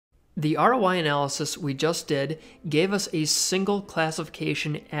The ROI analysis we just did gave us a single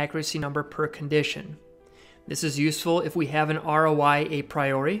classification accuracy number per condition. This is useful if we have an ROI a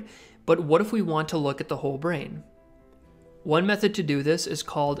priori, but what if we want to look at the whole brain? One method to do this is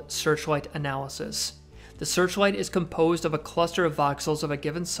called Searchlight analysis. The searchlight is composed of a cluster of voxels of a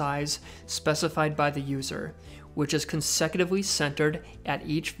given size specified by the user, which is consecutively centered at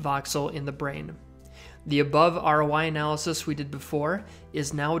each voxel in the brain. The above ROI analysis we did before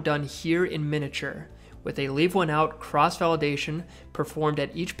is now done here in miniature, with a leave one out cross-validation performed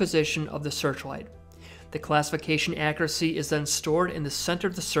at each position of the searchlight. The classification accuracy is then stored in the center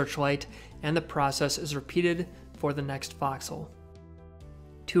of the searchlight, and the process is repeated for the next voxel.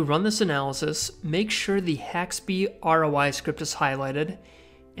 To run this analysis, make sure the Haxby ROI script is highlighted,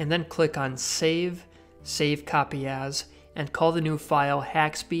 and then click on Save, Save Copy As, and call the new file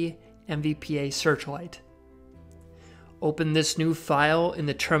Haxby MVPA Searchlight. Open this new file in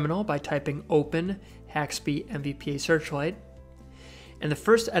the terminal by typing Open Haxby MVPA Searchlight. And the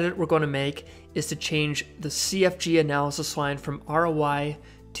first edit we're going to make is to change the CFG analysis line from ROI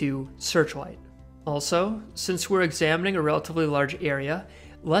to Searchlight. Also, since we're examining a relatively large area,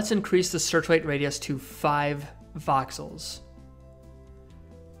 let's increase the searchlight radius to 5 voxels.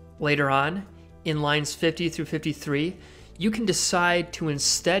 Later on, in lines 50 through 53, you can decide to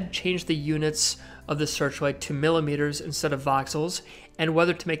instead change the units of the searchlight to millimeters instead of voxels, and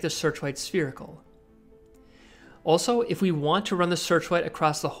whether to make the searchlight spherical. Also, if we want to run the searchlight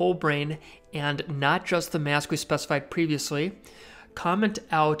across the whole brain and not just the mask we specified previously, comment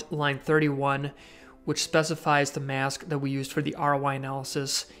out line 31, which specifies the mask that we used for the ROI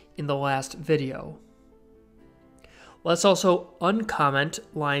analysis in the last video. Let's also uncomment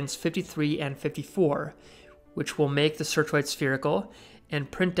lines 53 and 54, which will make the searchlight spherical,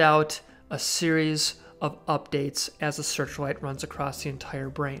 and print out a series of updates as the searchlight runs across the entire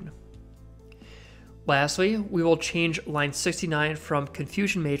brain. Lastly, we will change line 69 from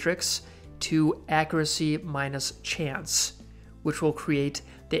confusion matrix to accuracy minus chance, which will create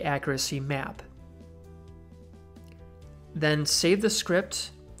the accuracy map. Then save the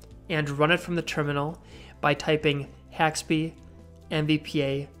script and run it from the terminal by typing Haxby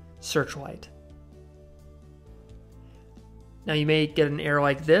MVPA Searchlight. Now you may get an error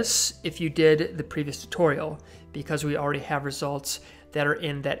like this if you did the previous tutorial, because we already have results that are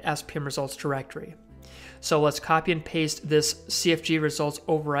in that SPM results directory. So let's copy and paste this CFG results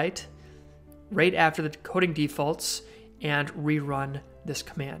overwrite right after the coding defaults and rerun this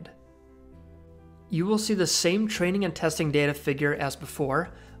command. You will see the same training and testing data figure as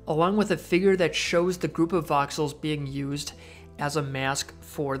before, along with a figure that shows the group of voxels being used as a mask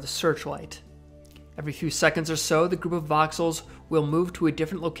for the searchlight. Every few seconds or so, the group of voxels will move to a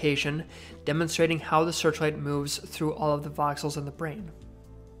different location, demonstrating how the searchlight moves through all of the voxels in the brain.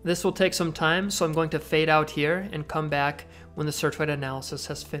 This will take some time, so I'm going to fade out here and come back when the searchlight accuracy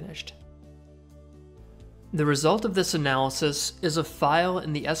has finished. The result of this analysis is a file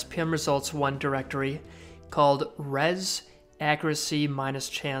in the SPM results 1 directory called res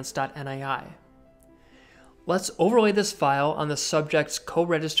accuracy-chance.nii. Let's overlay this file on the subject's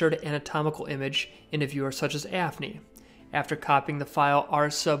co-registered anatomical image in a viewer such as AFNI, after copying the file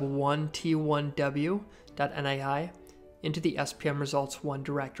rsub1t1w.nii into the SPM results 1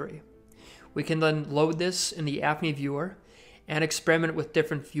 directory. We can then load this in the AFNI viewer and experiment with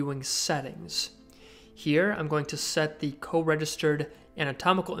different viewing settings. Here, I'm going to set the co-registered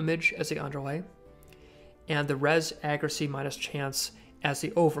anatomical image as the underlay, and the res accuracy-chance as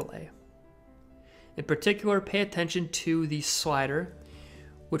the overlay. In particular, pay attention to the slider,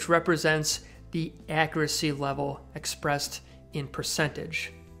 which represents the accuracy level expressed in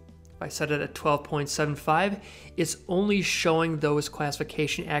percentage. If I set it at 12.75, it's only showing those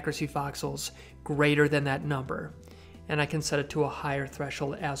classification accuracy voxels greater than that number, and I can set it to a higher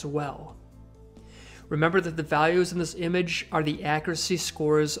threshold as well. Remember that the values in this image are the accuracy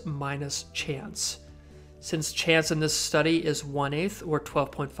scores minus chance. Since chance in this study is 1/8 or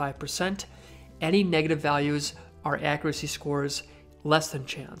 12.5%, any negative values are accuracy scores less than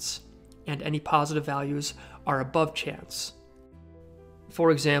chance, and any positive values are above chance. For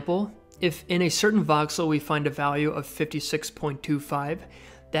example, if in a certain voxel we find a value of 56.25,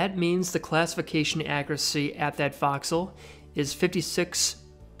 that means the classification accuracy at that voxel is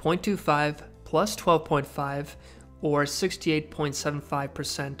 56.25 plus 12.5, or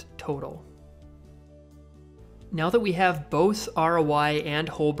 68.75% total. Now that we have both ROI and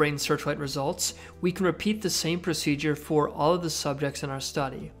whole brain searchlight results, we can repeat the same procedure for all of the subjects in our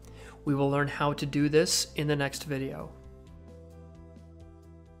study. We will learn how to do this in the next video.